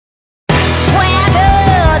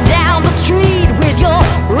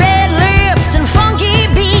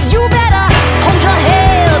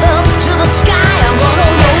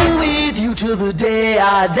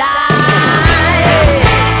die.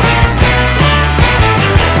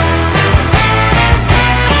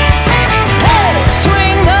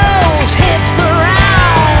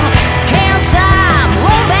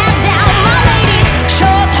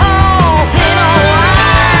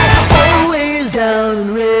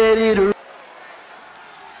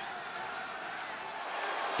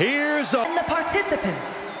 And the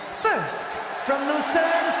participants, first from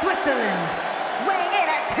Lucerne, Switzerland, weighing in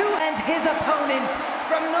at 2, and his opponent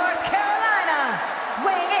from North Carolina,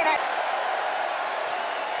 weighing in at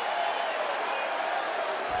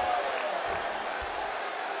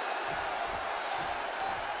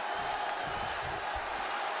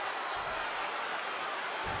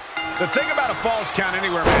The thing about a Falls Count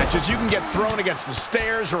Anywhere match is you can get thrown against the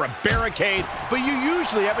stairs or a barricade, but you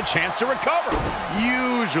usually have a chance to recover.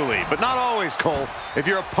 Usually, but not always, Cole. If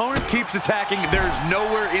your opponent keeps attacking, there's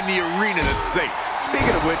nowhere in the arena that's safe. Speaking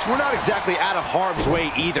of which, we're not exactly out of harm's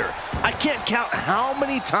way either. I can't count how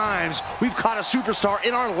many times we've caught a superstar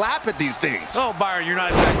in our lap at these things. Oh, Byron, you're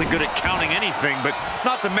not exactly good at counting anything, but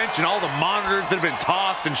not to mention all the monitors that have been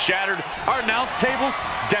tossed and shattered. Our announce tables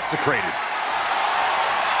desecrated.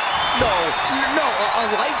 No, a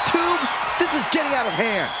light tube? This is getting out of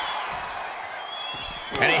hand.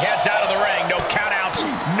 And he heads out of the ring. No countouts,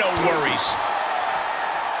 no worries.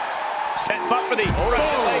 Set up for the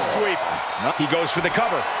Russian leg sweep. He goes for the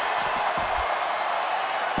cover.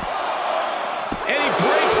 And he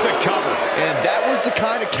breaks the cover. And that was the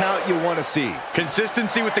kind of count you want to see.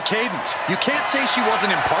 Consistency with the cadence. You can't say she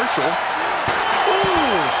wasn't impartial.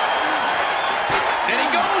 Ooh! And he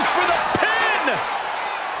goes for the pin!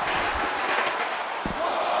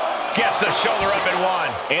 Gets the shoulder up and one.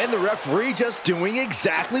 And the referee just doing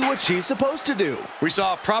exactly what she's supposed to do. We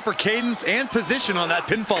saw proper cadence and position on that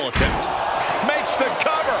pinfall attempt. Makes the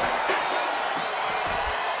cover.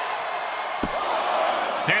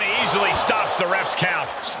 And he easily stops the ref's count.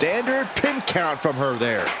 Standard pin count from her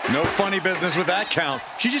there. No funny business with that count.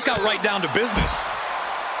 She just got right down to business.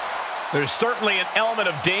 There's certainly an element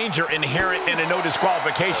of danger inherent in a no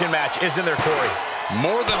disqualification match, isn't there, Corey?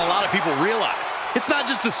 More than a lot of people realize. It's not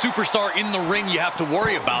just the superstar in the ring you have to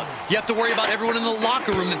worry about. You have to worry about everyone in the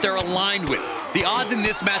locker room that they're aligned with. The odds in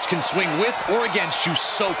this match can swing with or against you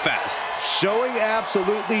so fast. Showing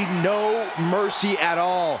absolutely no mercy at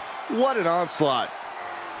all. What an onslaught.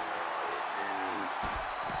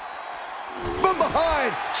 From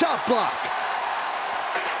behind, chop block.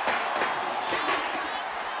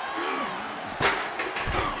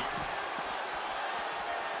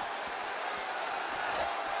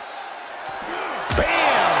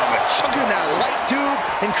 Chucking that light tube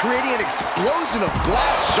and creating an explosion of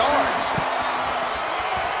glass shards.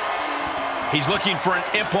 He's looking for an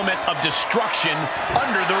implement of destruction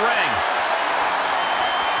under the ring.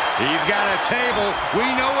 He's got a table. We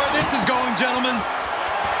know where this is going, gentlemen.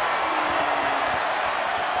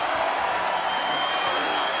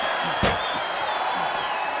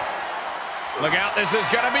 Look out, this is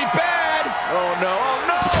gonna be bad. Oh no, oh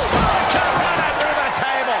no! Through the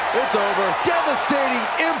table. It's over. Devastating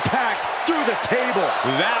impact through the table.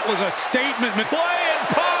 That was a statement. Playing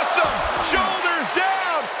possum. Shoulders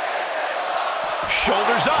down.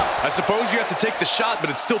 Shoulders up. I suppose you have to take the shot, but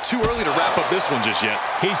it's still too early to wrap up this one just yet.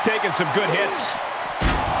 He's taking some good hits.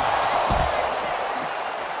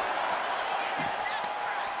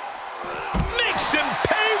 Makes him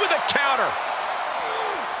pay with a counter.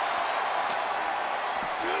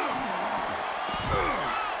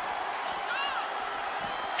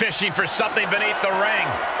 Fishing for something beneath the ring.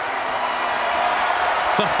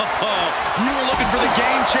 You were looking for the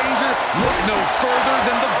game changer? Look no further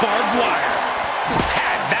than the barbed wire.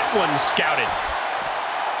 Had that one scouted.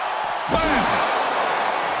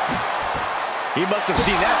 He must have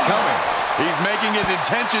seen that coming. He's making his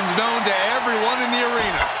intentions known to everyone in the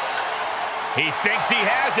arena. He thinks he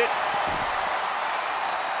has it.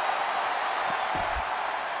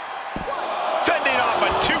 Fending off a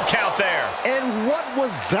 2 count there. And what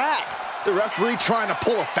was that? The referee trying to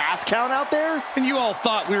pull a fast count out there? And you all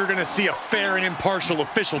thought we were going to see a fair and impartial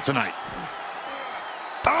official tonight.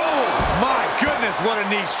 Oh, my goodness, what a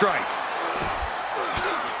knee strike.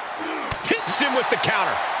 Hits him with the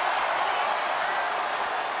counter.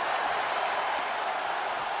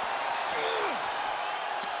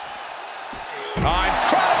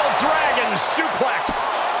 Incredible dragon suplex.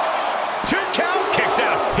 2 count, kicks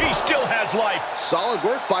out. He still has life. Solid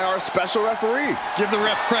work by our special referee. Give the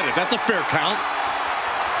ref credit. That's a fair count.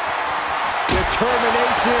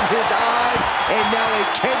 Determination in his eyes, and now a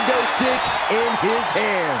kendo stick in his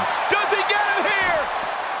hands. Does he get him here?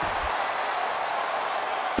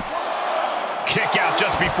 Kick out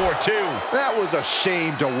just before, too. That was a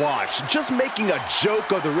shame to watch. Just making a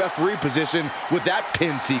joke of the referee position with that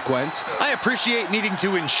pin sequence. I appreciate needing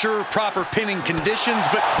to ensure proper pinning conditions,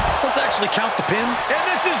 but let's actually count the pin. And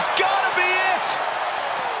this has got to be it!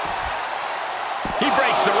 He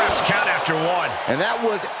breaks the ref's count after one. And that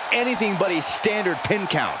was anything but a standard pin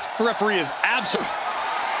count. The referee is absolutely...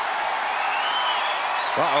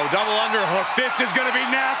 Uh-oh, double underhook. This is going to be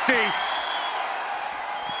nasty.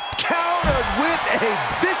 Countered with a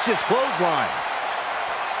vicious clothesline.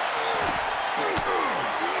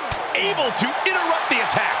 Able to interrupt the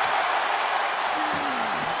attack.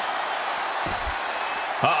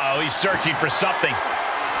 Uh-oh, he's searching for something.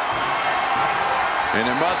 And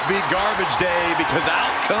it must be garbage day because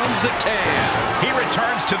out comes the can. He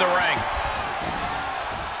returns to the ring.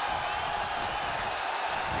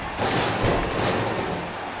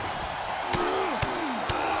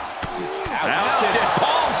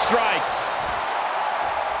 Palm strikes.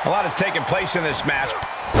 A lot has taken place in this match.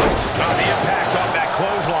 Oh, the impact off that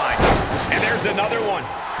clothesline. And there's another one.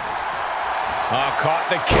 Oh, caught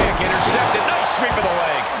the kick, intercepted. Nice sweep of the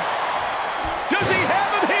leg. Does he have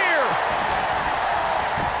him here?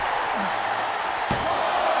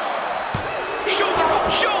 Shoulder up,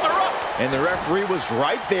 shoulder up. And the referee was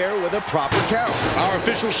right there with a proper count. Our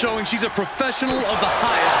official showing she's a professional of the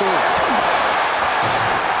highest order.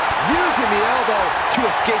 Using the elbow to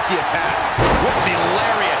escape the attack. With the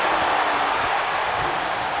lariat.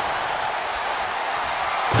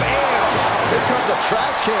 Bam! Here comes a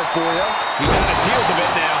trash can for you. He's on his heels a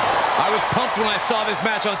bit now. I was pumped when I saw this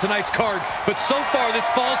match on tonight's card, but so far this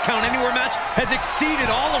Falls Count Anywhere match has exceeded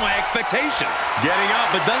all of my expectations. Getting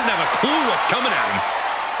up, but doesn't have a clue what's coming at him.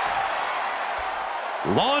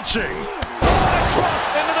 Launching. Cross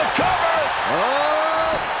into the cover.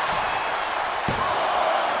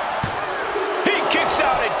 He kicks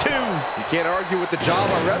out at 2. You can't argue with the job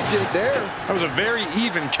our ref did there. That was a very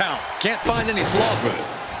even count. Can't find any flaws with it.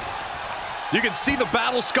 You can see the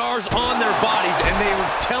battle scars on their bodies, and they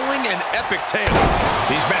were telling an epic tale.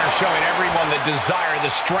 These men are showing everyone the desire,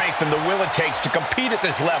 the strength, and the will it takes to compete at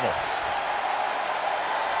this level.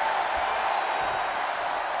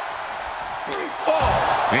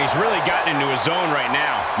 And he's really gotten into his zone right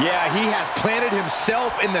now. Yeah, he has planted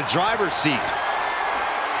himself in the driver's seat.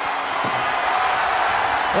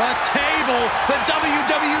 A table. The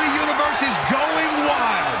WWE Universe is going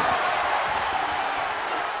wild.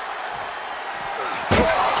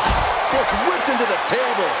 Gets whipped into the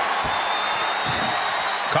table.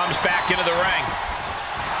 Comes back into the ring.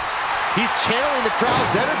 He's channeling the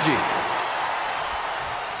crowd's energy.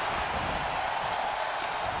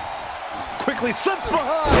 Quickly slips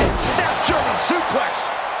behind. Snap German suplex.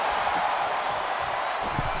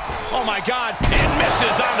 Oh my God, and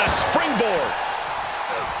misses on the springboard.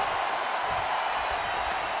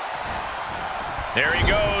 There he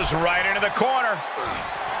goes, right into the corner.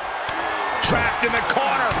 Trapped in the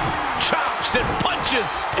corner. Chops and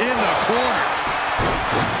punches. In the corner.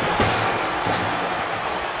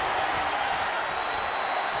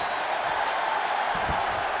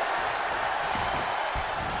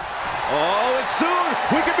 Oh, and soon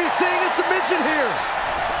we could be seeing a submission here.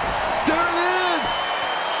 There it is.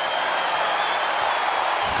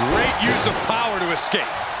 Great use of power to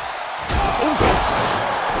escape. Ooh.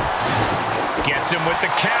 Gets him with the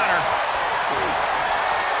counter.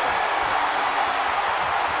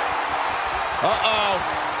 Uh-oh.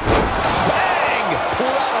 Bang!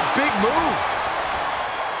 Pull out a big move.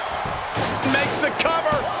 Makes the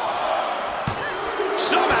cover.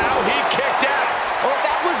 Somehow he kicked out. Oh,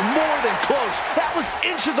 that was more than close. That was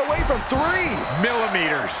inches away from 3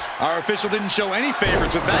 millimeters. Our official didn't show any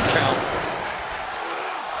favorites with that count.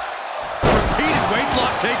 Repeated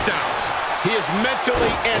waistlock takedowns. He is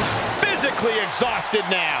mentally and physically exhausted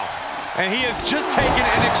now. And he has just taken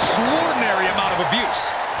an extraordinary amount of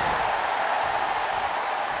abuse.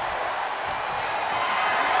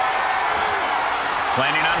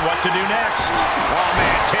 Planning on what to do next. Oh,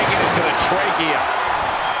 man, taking it to the trachea.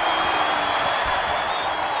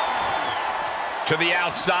 To the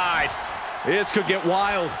outside. This could get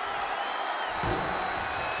wild.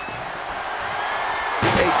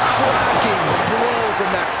 A cracking blow from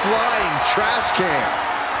that flying trash can.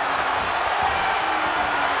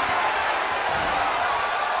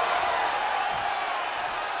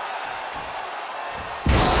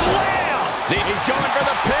 Slam! He's going for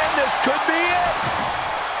the pin. This could be it.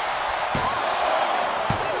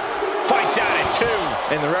 Fights out at 2.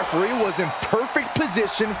 And the referee was in perfect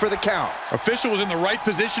position for the count. Official was in the right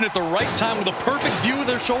position at the right time with a perfect view of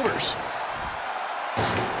their shoulders.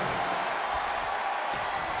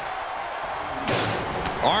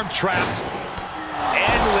 Arm trapped.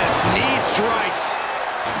 Endless knee strikes.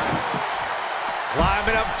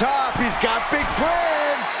 Climbing up top, he's got big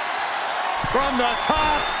plans. From the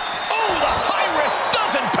top. Oh, the high risk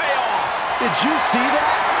doesn't pay off. Did you see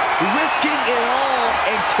that? Risking it all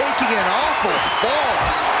and taking an awful fall.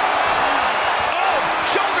 Oh,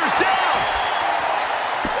 shoulders down.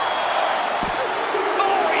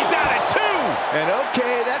 Oh, he's out at 2. And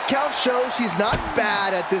okay, that count shows he's not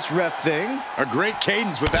bad at this ref thing. A great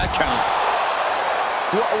cadence with that count.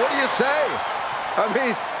 What do you say? I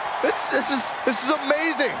mean, this is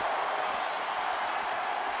amazing.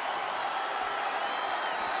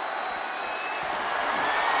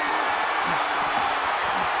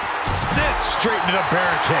 Sits straight into the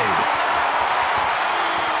barricade.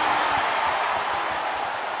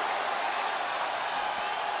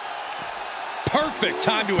 Perfect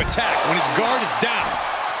time to attack when his guard is down.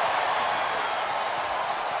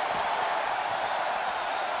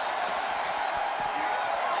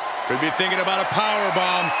 Could be thinking about a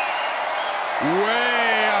powerbomb.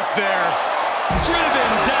 Way up there.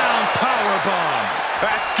 Driven down powerbomb.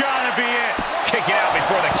 That's gotta be it. Kick it out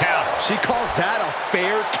before the count. She calls that a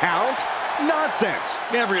fair count? Nonsense.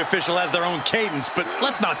 Every official has their own cadence, but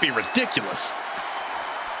let's not be ridiculous.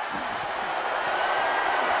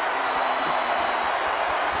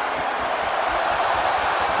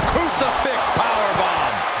 Crucifix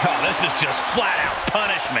powerbomb. Oh, this is just flat out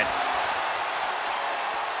punishment.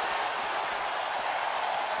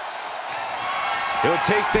 He'll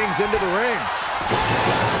take things into the ring.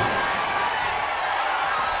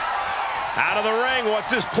 Out of the ring,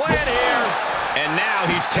 what's his plan here? And now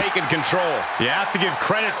he's taken control. You have to give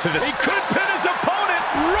credit to this. He could pin his opponent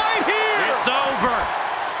right here. It's over.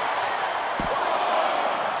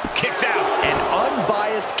 Kicks out. An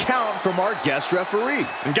unbiased count from our guest referee.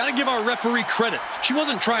 And gotta give our referee credit. She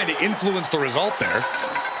wasn't trying to influence the result there.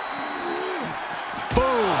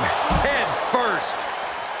 Boom. Head first.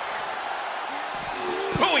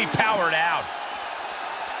 Oh, he powered out.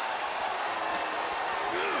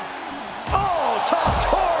 Oh, tossed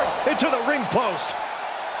hard into the ring post.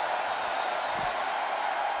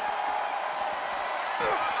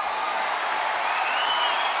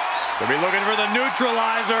 They'll be looking for the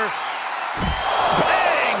neutralizer.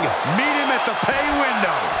 Bang! Meet him at the pay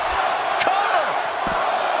window. Cover!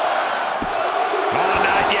 Oh,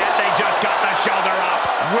 not yet. They just got the shoulder up.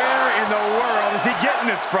 Where in the world is he getting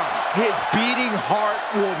this from? His beating heart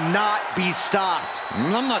will not be stopped.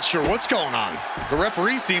 I'm not sure what's going on. The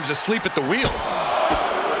referee seems asleep at the wheel.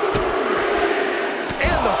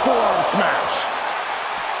 And the forearm smash.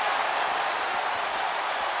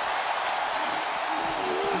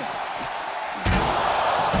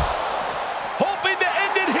 Hoping to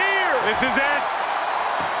end it here. This is it.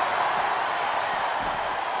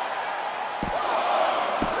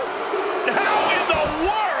 How in the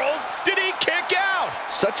world did he kick out?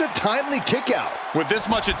 Such a timely kick out. With this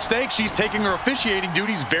much at stake, she's taking her officiating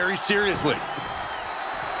duties very seriously.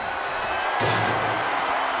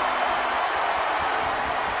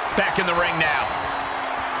 Back in the ring now.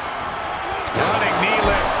 Running knee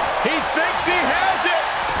lift. He thinks he has it.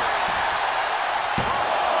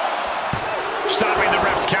 Stopping the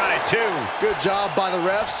ref's count at 2. Good job by the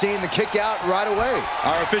ref seeing the kick out right away.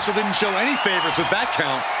 Our official didn't show any favorites with that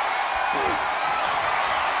count.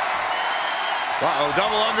 Uh-oh,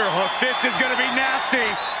 double underhook. This is going to be nasty.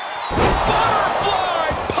 Butterfly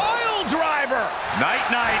pile driver.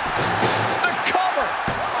 Night-night. The cover.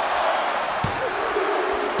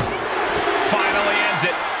 Finally ends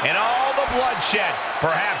it. And all the bloodshed.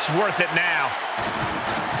 Perhaps worth it now.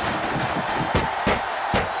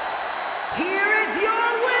 Here is your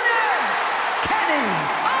winner, Kenny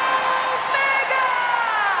Omega!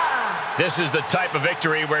 This is the type of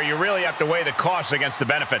victory where you really have to weigh the costs against the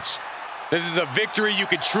benefits. This is a victory you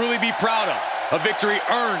could truly be proud of. A victory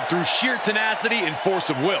earned through sheer tenacity and force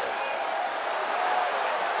of will.